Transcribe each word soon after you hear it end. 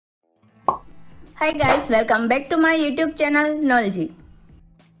Hi guys, welcome back to my YouTube channel Knowlgy.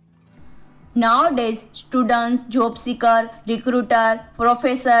 Nowadays, students, job seeker, recruiter,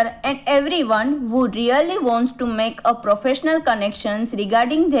 professor and everyone who really wants to make a professional connections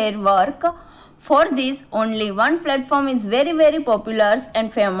regarding their work. For this, only one platform is very popular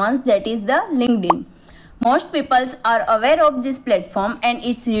and famous, that is the LinkedIn. Most people are aware of this platform and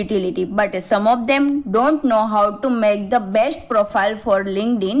its utility, but some of them don't know how to make the best profile for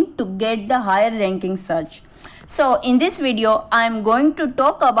LinkedIn to get the higher ranking search. So in this video, I am going to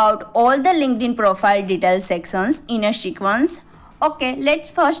talk about all the LinkedIn profile detail sections in a sequence. Okay, let's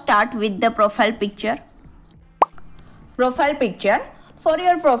first start with the profile picture. Profile picture. For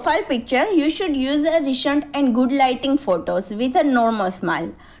your profile picture, you should use a recent and good lighting photos with a normal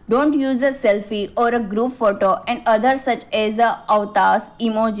smile. Don't use a selfie or a group photo and others such as avatars,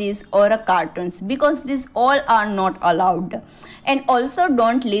 emojis or cartoons, because these all are not allowed. And also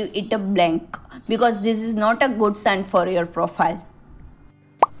don't leave it blank, because this is not a good sign for your profile.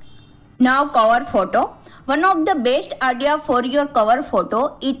 Now cover photo. One of the best idea for your cover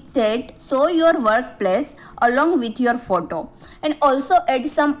photo is that show your workplace along with your photo, and also add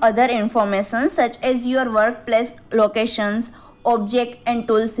some other information such as your workplace locations, object and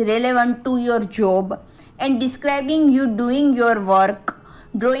tools relevant to your job, and describing you doing your work,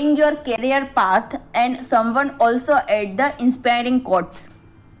 drawing your career path, and someone also add the inspiring quotes.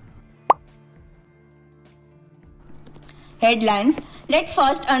 Headlines. Let's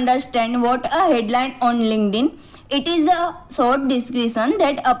first understand what a headline on LinkedIn. It is a short description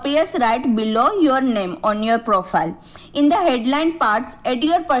that appears right below your name on your profile. In the headline parts, add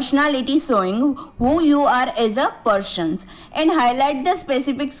your personality showing who you are as a person, and highlight the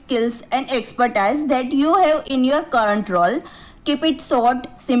specific skills and expertise that you have in your current role. Keep it short,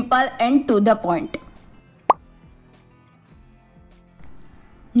 simple and to the point.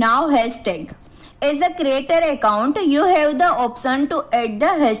 Now hashtag. As a creator account, you have the option to add the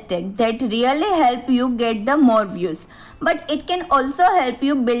hashtag that really help you get the more views, but it can also help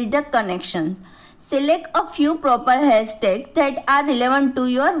you build the connections. Select a few proper hashtags that are relevant to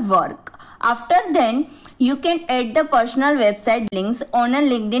your work. After then, you can add the personal website links on a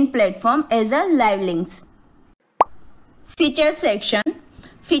LinkedIn platform as a live links. Feature section.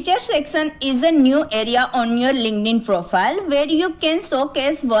 Feature section is a new area on your LinkedIn profile where you can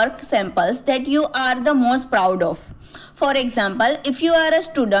showcase work samples that you are the most proud of. For example, if you are a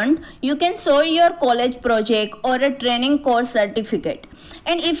student, you can show your college project or a training course certificate.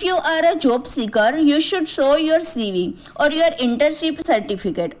 And if you are a job seeker, you should show your CV or your internship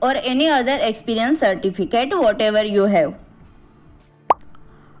certificate or any other experience certificate, whatever you have.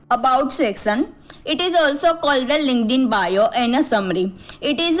 About section. It is also called the LinkedIn bio and a summary.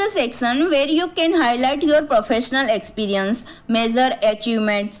 It is a section where you can highlight your professional experience, measure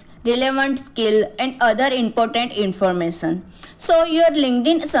achievements, relevant skill and other important information. So your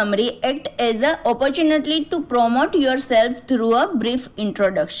LinkedIn summary acts as an opportunity to promote yourself through a brief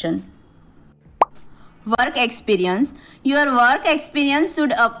introduction. Work experience. Your work experience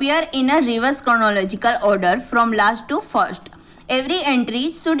should appear in a reverse chronological order from last to first. Every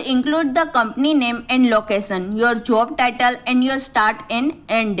entry should include the company name and location, your job title and your start and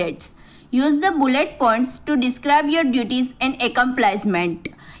end dates. Use the bullet points to describe your duties and accomplishment.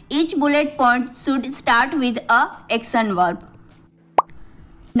 Each bullet point should start with a action verb.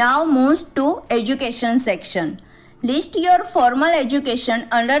 Now moves to education section. List your formal education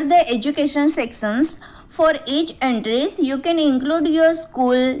under the education sections. For each entries, you can include your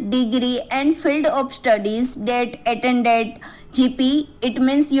school, degree and field of studies, date, attended, GP, it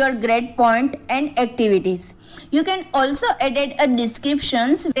means your grade point and activities. You can also edit a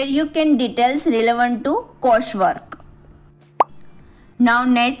descriptions where you can details relevant to coursework. Now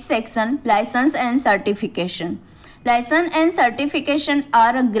next section, license and certification. License and certification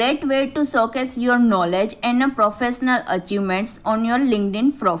are a great way to showcase your knowledge and professional achievements on your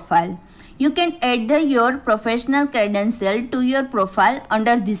LinkedIn profile. You can add your professional credential to your profile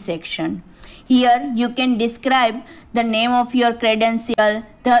under this section. Here you can describe the name of your credential,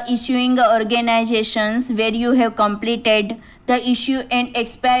 the issuing organizations where you have completed, the issue and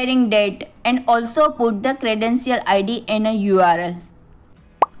expiring date, and also put the credential ID and a URL.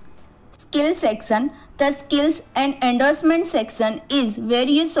 Skill section. The skills and endorsement section is where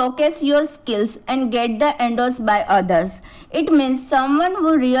you showcase your skills and get the endorsed by others. It means someone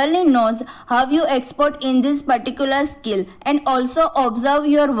who really knows how you expert in this particular skill and also observe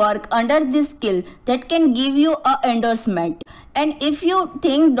your work under this skill that can give you a endorsement. And if you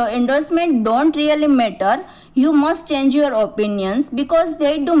think the endorsement don't really matter, you must change your opinions because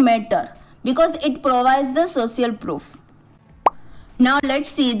they do matter, because it provides the social proof. Now let's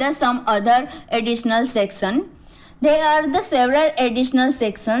see the some other additional section. There are the several additional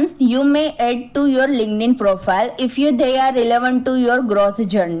sections you may add to your LinkedIn profile if they are relevant to your growth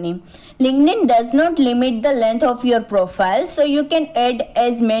journey. LinkedIn does not limit the length of your profile, so you can add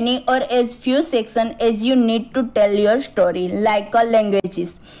as many or as few sections as you need to tell your story, like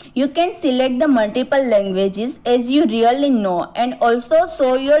languages. You can select the multiple languages as you really know and also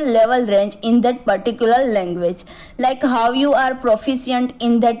show your level range in that particular language, like how you are proficient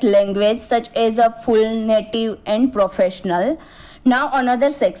in that language, such as a full, native and professional. Now another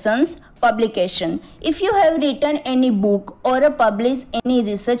sections, publication. If you have written any book or published any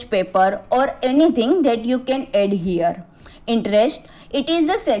research paper or anything that you can add here. Interest. It is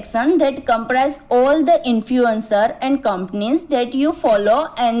a section that comprises all the influencer and companies that you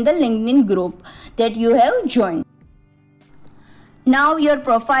follow and the LinkedIn group that you have joined. Now your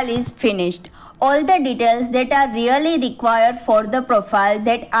profile is finished. All the details that are really required for the profile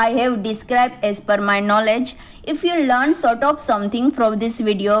that I have described as per my knowledge. If you learned sort of something from this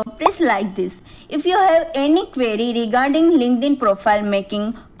video, please like this. If you have any query regarding LinkedIn profile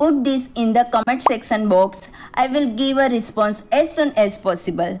making, put this in the comment section box. I will give a response as soon as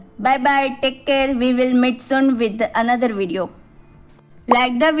possible. Bye bye, take care. We will meet soon with another video.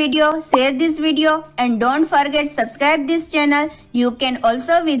 Like the video, share this video and don't forget subscribe this channel. You can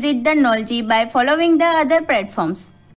also visit the Knowlgy by following the other platforms.